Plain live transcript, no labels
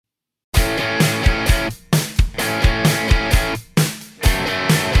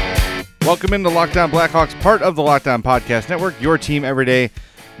Welcome into Locked On Blackhawks, part of the Locked On Podcast Network, your team every day.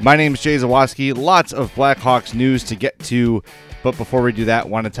 My name is Jay Zawaski. Lots of Blackhawks news to get to, but before we do that, I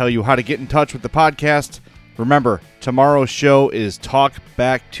want to tell you how to get in touch with the podcast. Remember, tomorrow's show is Talk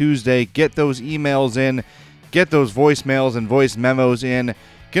Back Tuesday. Get those emails in, get those voicemails and voice memos in.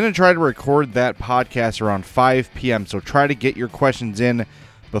 Going to try to record that podcast around 5 p.m., so try to get your questions in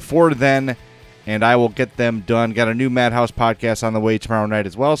before then, and I will get them done. Got a new Madhouse podcast on the way tomorrow night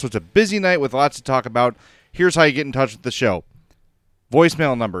as well, so it's a busy night with lots to talk about. Here's how you get in touch with the show.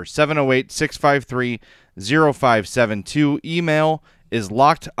 Voicemail number 708-653-0572. Email is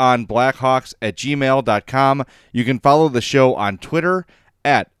lockedonblackhawks@gmail.com. You can follow the show on Twitter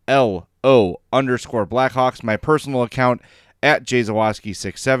at @LO_Blackhawks, my personal account at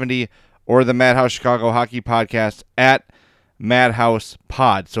JZawaski670, or the Madhouse Chicago Hockey Podcast at Madhouse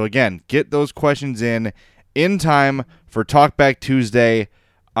Pod. So again, get those questions in time for Talkback Tuesday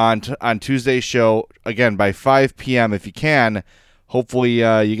on Tuesday's show, again, by 5 p.m. if you can. Hopefully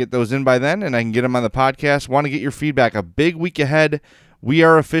you get those in by then, and I can get them on the podcast. Want to get your feedback. A big week ahead. We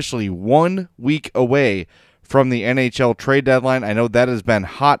are officially 1 week away from the NHL trade deadline. I know that has been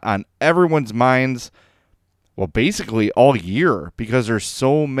hot on everyone's minds, well, basically all year, because there's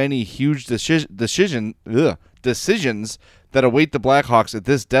so many huge decisions that await the Blackhawks at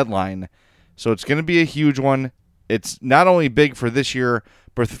this deadline. So it's going to be a huge one. It's not only big for this year,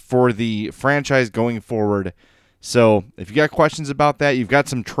 but for the franchise going forward. So if you got questions about that, you've got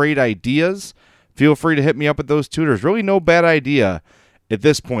some trade ideas, feel free to hit me up with those too. There's really no bad idea at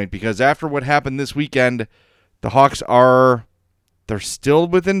this point, because after what happened this weekend, the Hawks they're still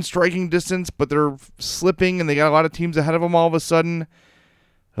within striking distance, but they're slipping, and they got a lot of teams ahead of them all of a sudden.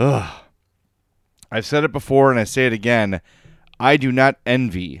 Ugh. I've said it before, and I say it again. I do not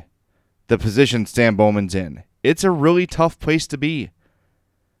envy the position Stan Bowman's in. It's a really tough place to be.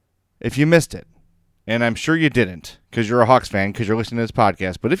 If you missed it, and I'm sure you didn't, because you're a Hawks fan, because you're listening to this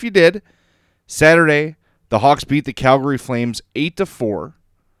podcast, but if you did, Saturday, the Hawks beat the Calgary Flames 8-4.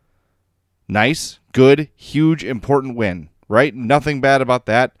 Nice, good, huge, important win, right? Nothing bad about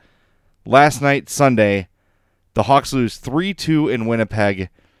that. Last night, Sunday, the Hawks lose 3-2 in Winnipeg,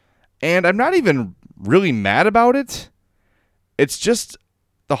 and I'm not even really mad about it. It's just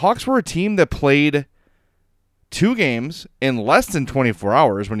the Hawks were a team that played 2 games in less than 24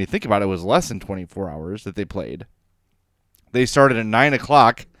 hours. When you think about it, it was less than 24 hours that they played. They started at 9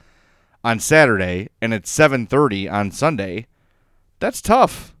 o'clock on Saturday, and at 7:30 on Sunday. That's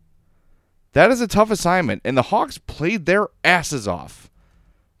tough. That is a tough assignment, and the Hawks played their asses off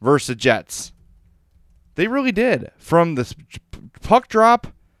versus the Jets. They really did. From the puck drop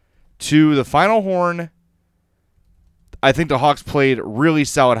to the final horn, I think the Hawks played really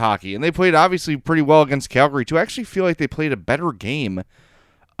solid hockey, and they played obviously pretty well against Calgary too. I actually feel like they played a better game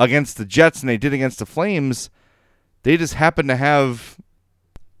against the Jets than they did against the Flames. They just happened to have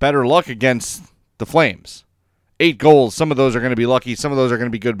better luck against the Flames. 8 goals, some of those are going to be lucky, some of those are going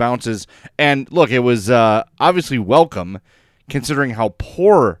to be good bounces. And look, it was obviously welcome, considering how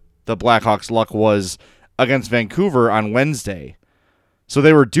poor the Blackhawks' luck was against Vancouver on Wednesday. So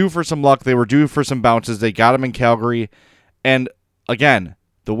they were due for some luck, they were due for some bounces, they got them in Calgary. And again,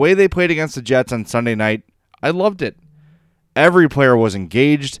 the way they played against the Jets on Sunday night, I loved it. Every player was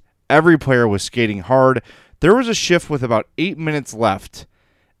engaged. Every player was skating hard. There was a shift with about 8 minutes left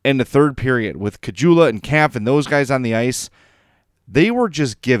in the third period with Kajula and Kampf and those guys on the ice. They were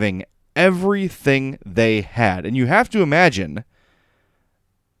just giving everything they had. And you have to imagine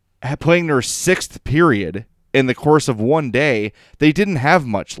playing their 6th period in the course of one day, they didn't have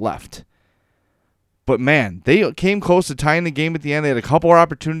much left. But man, they came close to tying the game at the end. They had a couple of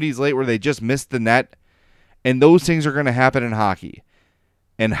opportunities late where they just missed the net. And those things are going to happen in hockey.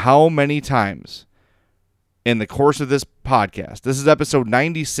 And how many times in the course of this podcast, this is episode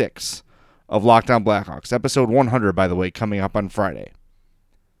 96 of Locked On Blackhawks, episode 100, by the way, coming up on Friday.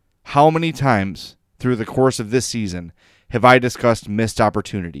 How many times through the course of this season have I discussed missed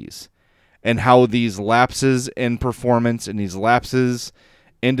opportunities and how these lapses in performance and these lapses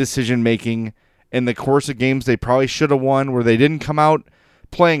in decision-making in the course of games they probably should have won, where they didn't come out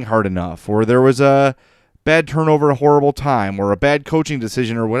playing hard enough, or there was a bad turnover at a horrible time, or a bad coaching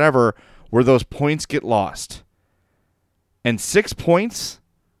decision or whatever, where those points get lost. And 6 points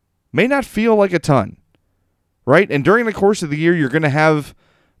may not feel like a ton, right? And during the course of the year, you're going to have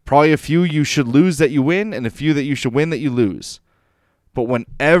probably a few you should lose that you win, and a few that you should win that you lose. But when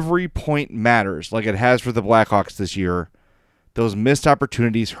every point matters, like it has for the Blackhawks this year, those missed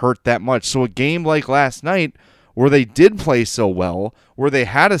opportunities hurt that much. So a game like last night, where they did play so well, where they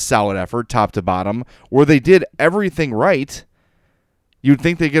had a solid effort top to bottom, where they did everything right, You'd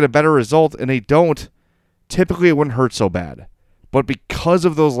think they get a better result, and they don't. Typically, it wouldn't hurt so bad. But because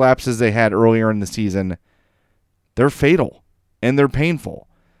of those lapses they had earlier in the season, they're fatal, and they're painful.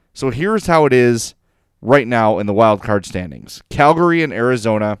 So here's how it is right now in the wild card standings. Calgary and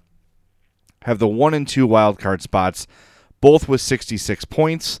Arizona have the 1 and 2 wild card spots, both with 66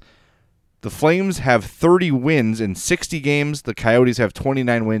 points. The Flames have 30 wins in 60 games. The Coyotes have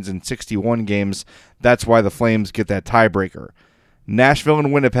 29 wins in 61 games. That's why the Flames get that tiebreaker. Nashville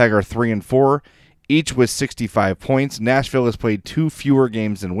and Winnipeg are 3 and 4, each with 65 points. Nashville has played 2 fewer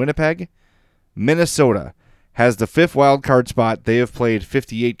games than Winnipeg. Minnesota has the 5th wild card spot. They have played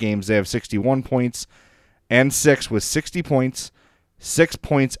 58 games. They have 61 points and 6 with 60 points. 6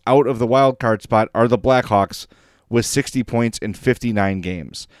 points out of the wild card spot are the Blackhawks with 60 points in 59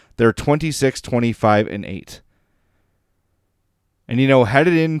 games. They're 26, 25, and 8. And,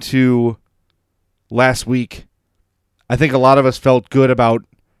 headed into last week, I think a lot of us felt good about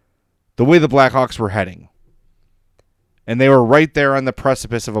the way the Blackhawks were heading. And they were right there on the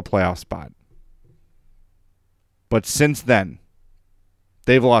precipice of a playoff spot. But since then,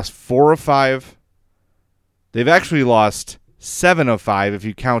 they've lost 4 of 5. They've actually lost 7 of 5 if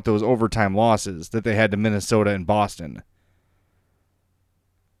you count those overtime losses that they had to Minnesota and Boston.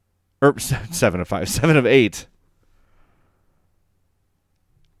 Or 7 of 5, 7 of 8.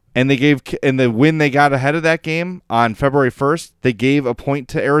 And the win they got ahead of that game on February 1st, they gave a point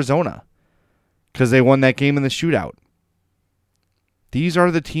to Arizona because they won that game in the shootout. These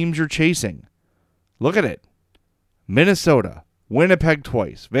are the teams you're chasing. Look at it. Minnesota, Winnipeg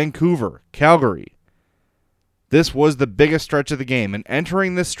twice, Vancouver, Calgary. This was the biggest stretch of the game. And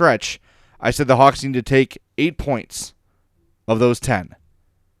entering this stretch, I said the Hawks need to take 8 points of those 10.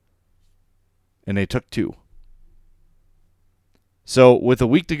 And they took 2. So with a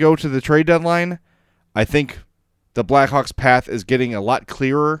week to go to the trade deadline, I think the Blackhawks' path is getting a lot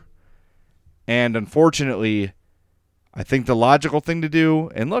clearer. And unfortunately, I think the logical thing to do,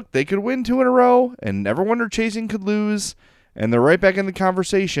 and look, they could win 2 in a row, and everyone they're chasing could lose, and they're right back in the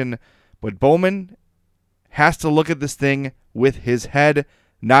conversation. But Bowman has to look at this thing with his head,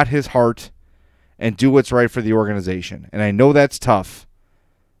 not his heart, and do what's right for the organization. And I know that's tough,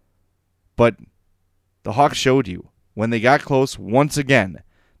 but the Hawks showed you when they got close once again,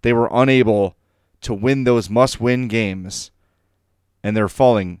 they were unable to win those must-win games, and they're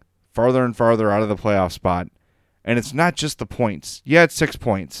falling farther and farther out of the playoff spot. And it's not just the points. Yeah, it's 6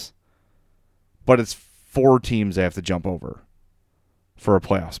 points, but it's 4 teams they have to jump over for a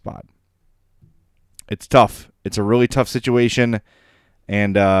playoff spot. It's tough. It's a really tough situation,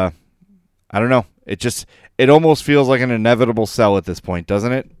 and I don't know. It almost feels like an inevitable sell at this point,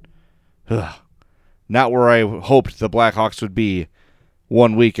 doesn't it? Ugh. Not where I hoped the Blackhawks would be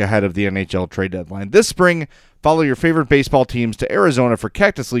 1 week ahead of the NHL trade deadline. This spring, follow your favorite baseball teams to Arizona for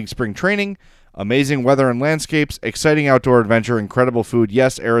Cactus League spring training. Amazing weather and landscapes, exciting outdoor adventure, incredible food.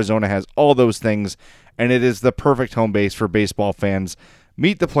 Yes, Arizona has all those things, and it is the perfect home base for baseball fans.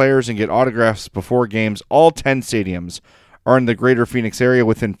 Meet the players and get autographs before games. All 10 stadiums are in the greater Phoenix area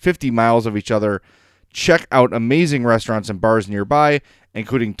within 50 miles of each other. Check out amazing restaurants and bars nearby,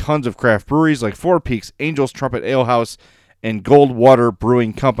 including tons of craft breweries like Four Peaks, Angel's Trumpet Ale House, and Goldwater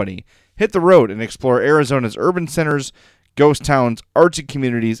Brewing Company. Hit the road and explore Arizona's urban centers, ghost towns, artsy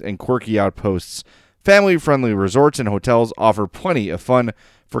communities, and quirky outposts. Family-friendly resorts and hotels offer plenty of fun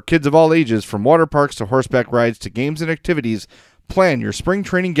for kids of all ages, from water parks to horseback rides to games and activities. Plan your spring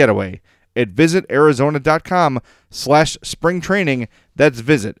training getaway at visitarizona.com/springtraining. That's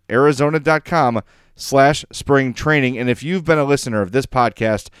visitarizona.com/springtraining. And if you've been a listener of this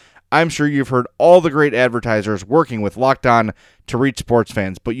podcast, I'm sure you've heard all the great advertisers working with Locked On to reach sports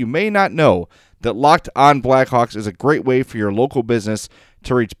fans, but you may not know that Locked On Blackhawks is a great way for your local business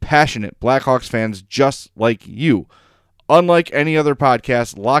to reach passionate Blackhawks fans just like you. Unlike any other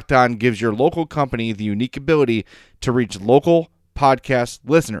podcast, Locked On gives your local company the unique ability to reach local podcast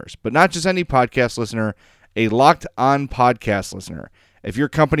listeners, but not just any podcast listener, a Locked On podcast listener. If your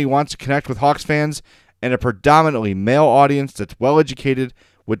company wants to connect with Hawks fans and a predominantly male audience that's well-educated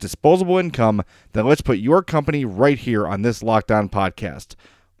with disposable income, then let's put your company right here on this Locked On podcast.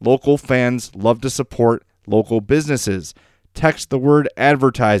 Local fans love to support local businesses. Text the word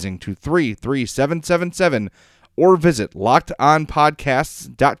advertising to 33777 or visit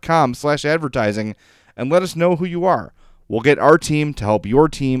lockedonpodcasts.com/advertising and let us know who you are. We'll get our team to help your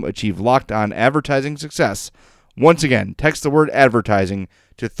team achieve Locked On advertising success. Once again, text the word advertising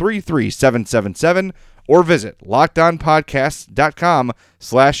to 33777 or visit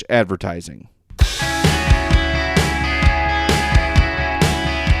lockedonpodcasts.com/advertising.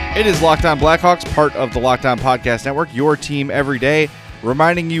 It is Locked On Blackhawks, part of the Locked On Podcast Network, your team every day.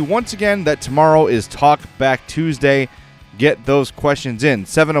 Reminding you once again that tomorrow is Talk Back Tuesday. Get those questions in.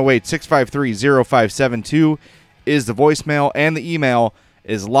 708-653-0572 is the voicemail, and the email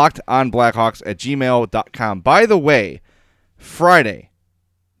is lockedonblackhawks@gmail.com. By the way,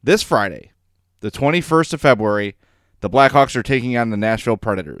 this Friday, the 21st of February, the Blackhawks are taking on the Nashville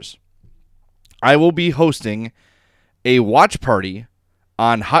Predators. I will be hosting a watch party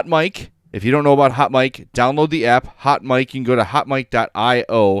on Hot Mic. If you don't know about Hot Mic, download the app, Hot Mic. You can go to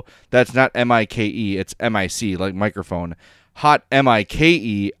hotmic.io. That's not M-I-K-E, it's M-I-C, like microphone. Hot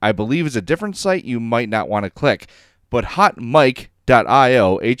M-I-K-E, I believe, is a different site you might not want to click. But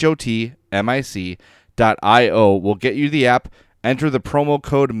hotmic.io, Hotmic.io, will get you the app. Enter the promo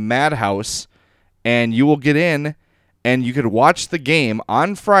code MADHOUSE, and you will get in, and you could watch the game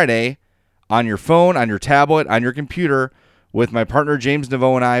on Friday on your phone, on your tablet, on your computer, with my partner James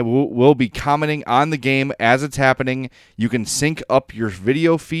Naveau, and I will be commenting on the game as it's happening. You can sync up your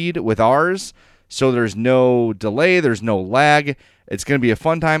video feed with ours, so there's no delay, there's no lag. It's going to be a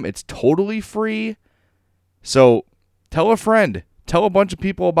fun time. It's totally free. So tell a friend. Tell a bunch of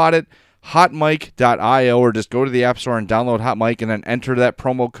people about it. Hotmic.io, or just go to the App Store and download Hot Mic and then enter that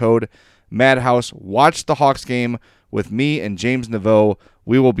promo code MADHOUSE. Watch the Hawks game with me and James Naveau.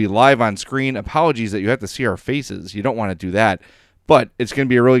 We will be live on screen. Apologies that you have to see our faces. You don't want to do that. But it's going to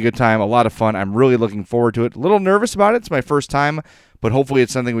be a really good time, a lot of fun. I'm really looking forward to it. A little nervous about it. It's my first time, but hopefully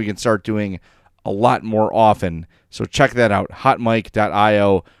it's something we can start doing a lot more often. So check that out,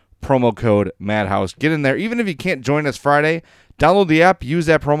 hotmic.io, promo code MADHOUSE. Get in there. Even if you can't join us Friday, download the app, use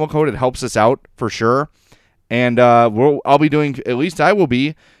that promo code. It helps us out for sure. And I'll be doing, at least I will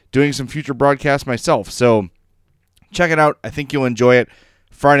be, doing some future broadcasts myself. So check it out. I think you'll enjoy it.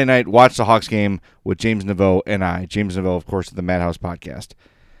 Friday night, watch the Hawks game with James Naveau and I. James Naveau, of course, of the Madhouse podcast.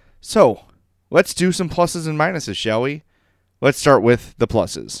 So, let's do some pluses and minuses, shall we? Let's start with the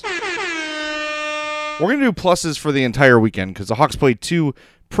pluses. We're going to do pluses for the entire weekend because the Hawks played two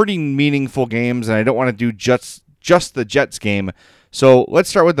pretty meaningful games, and I don't want to do just the Jets game. So, let's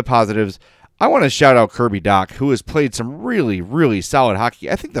start with the positives. I want to shout out Kirby Dach, who has played some really, really solid hockey.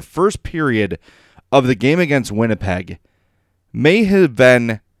 I think the first period of the game against Winnipeg may have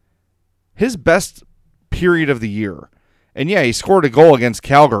been his best period of the year. And yeah, he scored a goal against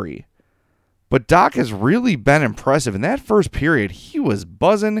Calgary. But Dach has really been impressive. In that first period, he was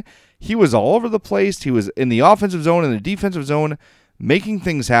buzzing. He was all over the place. He was in the offensive zone and the defensive zone, making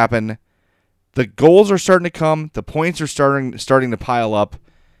things happen. The goals are starting to come. The points are starting to pile up.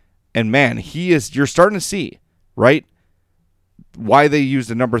 And man, you're starting to see, right, why they used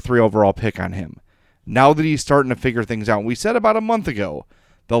the number 3 overall pick on him. Now that he's starting to figure things out. We said about a month ago,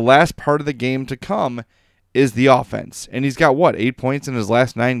 the last part of the game to come is the offense. And he's got, 8 points in his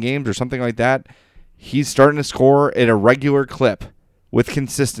last 9 games or something like that? He's starting to score at a regular clip with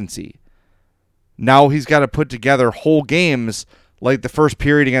consistency. Now he's got to put together whole games like the first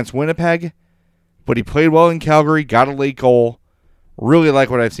period against Winnipeg. But he played well in Calgary, got a late goal. Really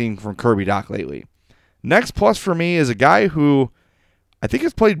like what I've seen from Kirby Dach lately. Next plus for me is a guy who I think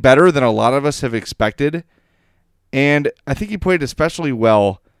has played better than a lot of us have expected, and I think he played especially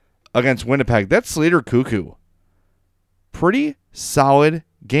well against Winnipeg. That's Slater Koekkoek. Pretty solid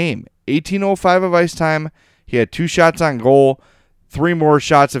game. 18:05 of ice time. He had 2 shots on goal. 3 more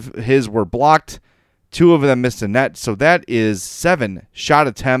shots of his were blocked. 2 of them missed the net, so that is 7 shot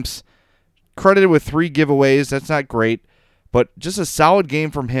attempts. Credited with 3 giveaways. That's not great, but just a solid game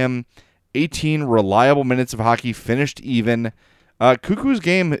from him. 18 reliable minutes of hockey, finished even. Koekkoek's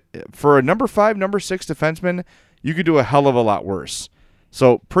game, for a number 5, number 6 defenseman, you could do a hell of a lot worse.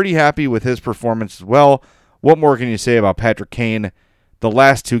 So pretty happy with his performance as well. What more can you say about Patrick Kane? The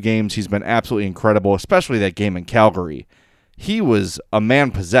last 2 games, he's been absolutely incredible, especially that game in Calgary. He was a man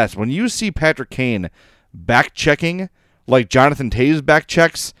possessed. When you see Patrick Kane back-checking like Jonathan Toews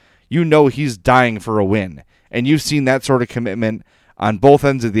back-checks, you know he's dying for a win. And you've seen that sort of commitment on both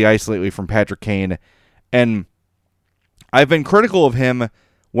ends of the ice lately from Patrick Kane. And I've been critical of him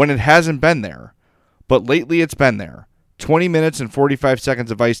when it hasn't been there, but lately it's been there. 20 minutes and 45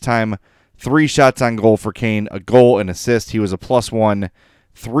 seconds of ice time, 3 shots on goal for Kane, a goal and assist. He was a +1,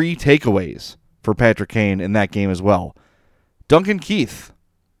 3 takeaways for Patrick Kane in that game as well. Duncan Keith,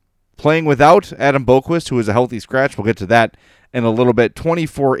 playing without Adam Boqvist, who is a healthy scratch. We'll get to that in a little bit.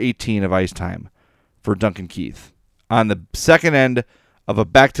 24-18 of ice time for Duncan Keith on the second end of a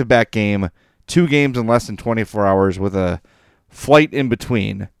back-to-back game. 2 games in less than 24 hours with a flight in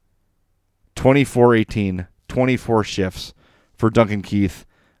between. 24-18, 24 shifts for Duncan Keith.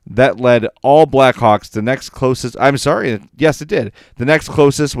 That led all Blackhawks. The next closest, yes, it did. The next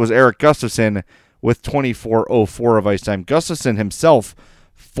closest was Erik Gustafsson with 24:04 of ice time. Gustafsson himself,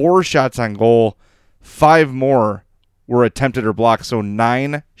 4 shots on goal, 5 more were attempted or blocked, so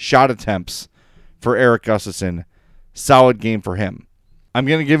 9 shot attempts for Erik Gustafsson. Solid game for him. I'm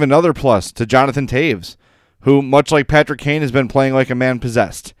going to give another plus to Jonathan Toews, who, much like Patrick Kane, has been playing like a man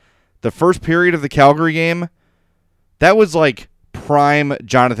possessed. The first period of the Calgary game, that was like prime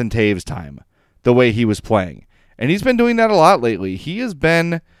Jonathan Toews time, the way he was playing. And he's been doing that a lot lately. He has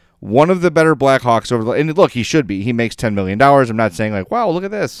been one of the better Blackhawks over the... And look, he should be. He makes $10 million. I'm not saying like, wow, look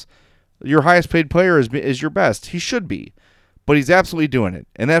at this. Your highest paid player is your best. He should be. But he's absolutely doing it.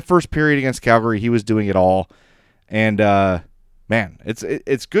 In that first period against Calgary, he was doing it all. And, man,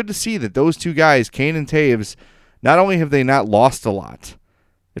 it's good to see that those two guys, Kane and Toews, not only have they not lost a lot,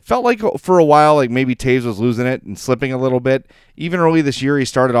 it felt like for a while like maybe Toews was losing it and slipping a little bit. Even early this year, he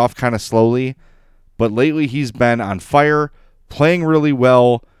started off kind of slowly. But lately, he's been on fire, playing really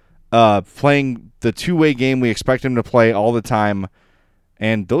well, playing the two-way game we expect him to play all the time.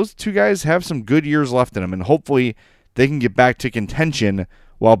 And those two guys have some good years left in them, and hopefully they can get back to contention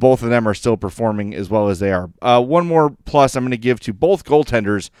while both of them are still performing as well as they are. One more plus I'm going to give to both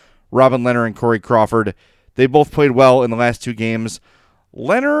goaltenders, Robin Lehner and Corey Crawford. They both played well in the last 2 games.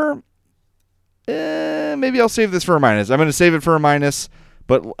 Lehner, maybe I'll save this for a minus. I'm going to save it for a minus,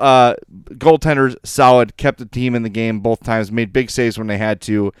 but goaltenders, solid, kept the team in the game both times, made big saves when they had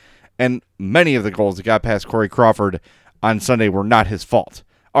to, and many of the goals that got past Corey Crawford on Sunday were not his fault.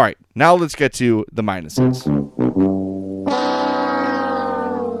 All right, now let's get to the minuses.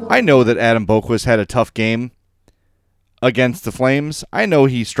 I know that Adam Boqvist had a tough game against the Flames. I know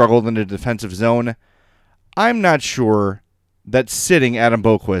he struggled in the defensive zone. I'm not sure that sitting Adam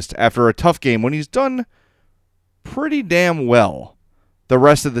Boqvist after a tough game when he's done pretty damn well the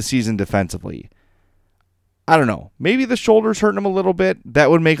rest of the season defensively. I don't know. Maybe the shoulder's hurting him a little bit. That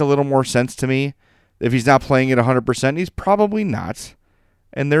would make a little more sense to me. If he's not playing at 100%, he's probably not.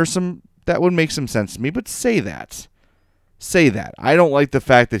 And that would make some sense to me, but say that. Say that. I don't like the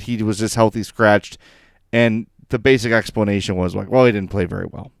fact that he was just healthy scratched, and the basic explanation was like, well, he didn't play very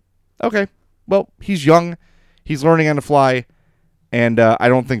well. Okay, well, he's young, he's learning on the fly, and I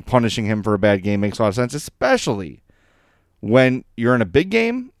don't think punishing him for a bad game makes a lot of sense, especially when you're in a big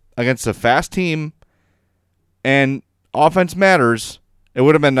game against a fast team, and offense matters. It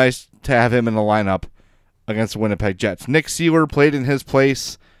would have been nice to have him in the lineup against the Winnipeg Jets. Nick Seeler played in his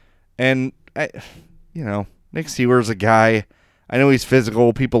place, and Nick Seeler's a guy. I know he's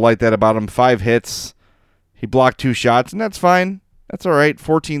physical. People like that about him. 5 hits. He blocked 2 shots, and that's fine. That's all right.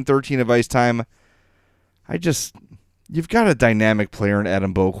 14-13 of ice time. You've got a dynamic player in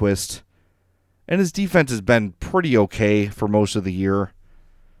Adam Boqvist, and his defense has been pretty okay for most of the year.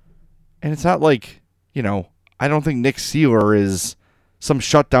 And it's not like, I don't think Nick Seeler is some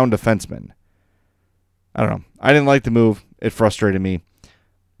shutdown defenseman. I don't know. I didn't like the move. It frustrated me.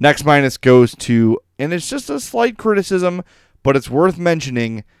 Next minus goes to, and it's just a slight criticism, but it's worth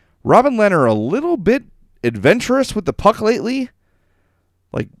mentioning, Robin Lehner a little bit adventurous with the puck lately.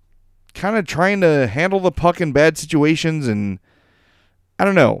 Like, kind of trying to handle the puck in bad situations, and I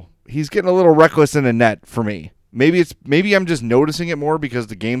don't know. He's getting a little reckless in the net for me. Maybe I'm just noticing it more because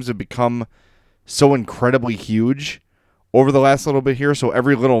the games have become so incredibly huge over the last little bit here, so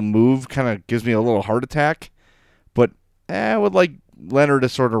every little move kind of gives me a little heart attack. But I would like Lehner to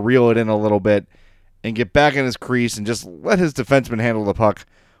sort of reel it in a little bit and get back in his crease and just let his defenseman handle the puck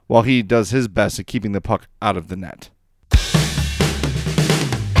while he does his best at keeping the puck out of the net.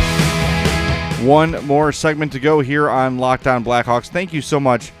 One more segment to go here on Locked On Blackhawks. Thank you so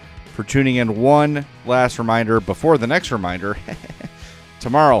much for tuning in. One last reminder before the next reminder.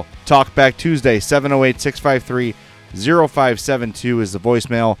 Tomorrow, Talkback Tuesday, 708-653-0572 is the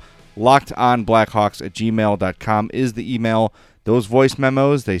voicemail. LockedOnBlackhawks@gmail.com is the email. Those voice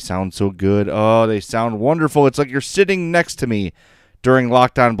memos, they sound so good. Oh, they sound wonderful. It's like you're sitting next to me during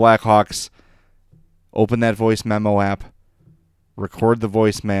Locked On Blackhawks. Open that voice memo app, record the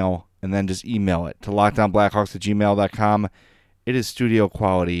voicemail, and then just email it to lockedonblackhawks@gmail.com. It is studio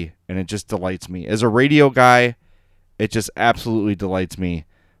quality, and it just delights me. As a radio guy, it just absolutely delights me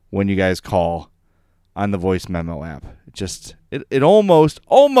when you guys call on the voice memo app. It almost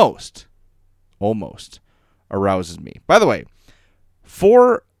arouses me. By the way,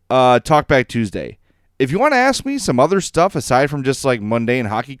 for Talkback Tuesday, if you want to ask me some other stuff aside from just like mundane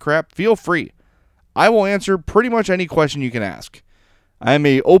hockey crap, feel free. I will answer pretty much any question you can ask. I am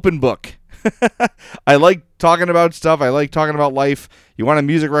a open book. I like talking about stuff. I like talking about life. You want a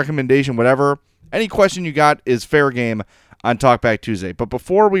music recommendation, whatever. Any question you got is fair game on Talkback Tuesday. But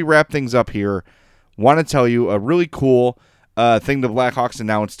before we wrap things up here, want to tell you a really cool thing the Blackhawks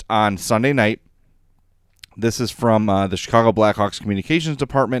announced on Sunday night. This is from the Chicago Blackhawks Communications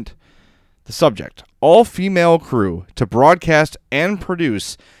Department. The subject: all-female crew to broadcast and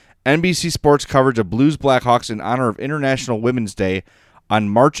produce NBC Sports coverage of Blues Blackhawks in honor of International Women's Day on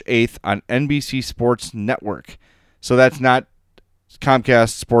March 8th on NBC Sports Network. So that's not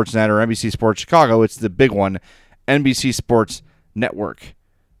Comcast Sportsnet or NBC Sports Chicago. It's the big one, NBC Sports Network.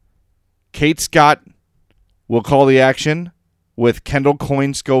 Kate Scott will call the action with Kendall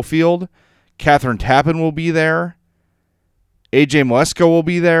Coyne Schofield. Catherine Tappan will be there. AJ Mleczko will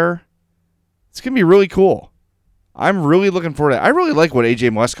be there. It's going to be really cool. I'm really looking forward to it. I really like what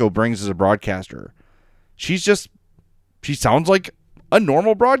AJ Mleczko brings as a broadcaster. She sounds like a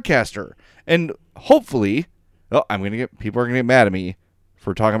normal broadcaster. And hopefully, people are going to get mad at me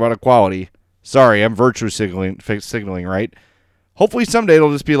for talking about equality. Sorry, I'm virtue signaling, right? Hopefully someday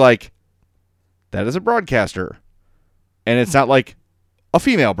it'll just be like, that is a broadcaster. And it's not like a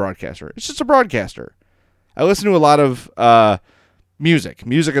female broadcaster. It's just a broadcaster. I listen to a lot of music.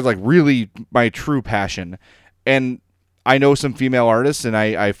 Music is like really my true passion. And I know some female artists, and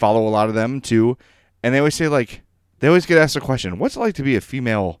I follow a lot of them too. And they always say, like, they always get asked the question, what's it like to be a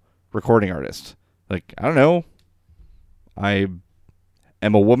female recording artist? Like, I don't know. I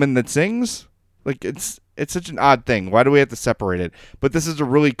am a woman that sings. Like, it's such an odd thing. Why do we have to separate it? But this is a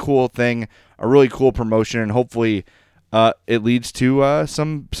really cool thing, a really cool promotion, and hopefully it leads to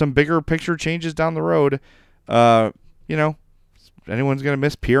some bigger picture changes down the road. Anyone's going to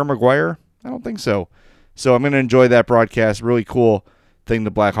miss Pierre Maguire? I don't think so. So I'm going to enjoy that broadcast. Really cool thing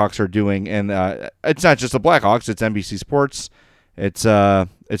the Blackhawks are doing. And it's not just the Blackhawks. It's NBC Sports. It's the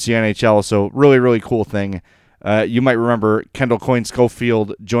NHL. So really, really cool thing. You might remember Kendall Coyne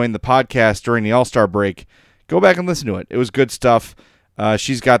Schofield joined the podcast during the All-Star break. Go back and listen to it. It was good stuff.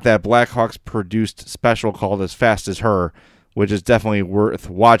 She's got that Blackhawks-produced special called As Fast as Her, which is definitely worth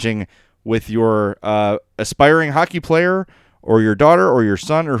watching with your aspiring hockey player or your daughter or your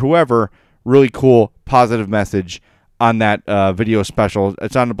son or whoever. Really cool, positive message on that video special.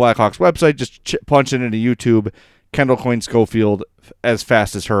 It's on the Blackhawks website. Just punch it into YouTube, Kendall Coyne Schofield, As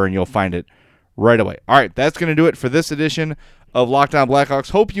Fast as Her, and you'll find it right away. All right, that's going to do it for this edition of Locked On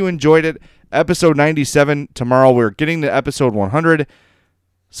Blackhawks. Hope you enjoyed it. Episode 97 tomorrow. We're getting to episode 100.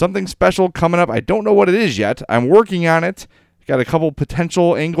 Something special coming up. I don't know what it is yet. I'm working on it. Got a couple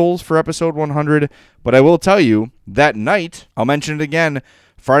potential angles for episode 100, but I will tell you that night, I'll mention it again,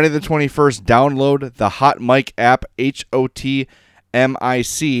 Friday the 21st, download the Hot Mic app, HOTMIC.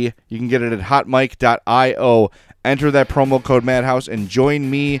 You can get it at hotmic.io. Enter that promo code Madhouse and join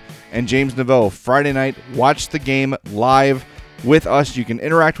me and James Naveau Friday night. Watch the game live with us. You can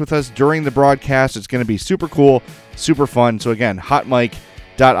interact with us during the broadcast. It's going to be super cool, super fun. So again,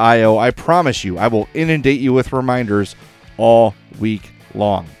 hotmic.io. I promise you, I will inundate you with reminders all week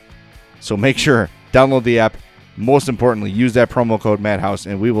long. So make sure, download the app. Most importantly, use that promo code Madhouse,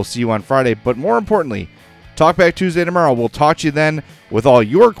 and we will see you on Friday. But more importantly, Talk Back Tuesday tomorrow. We'll talk to you then with all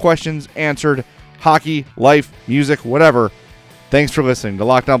your questions answered. Hockey, life, music, whatever. Thanks for listening to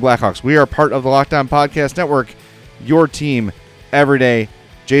Locked On Blackhawks. We are part of the Locked On Podcast Network, your team every day.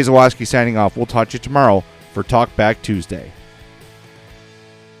 Jay Zawaski signing off. We'll talk to you tomorrow for Talk Back Tuesday.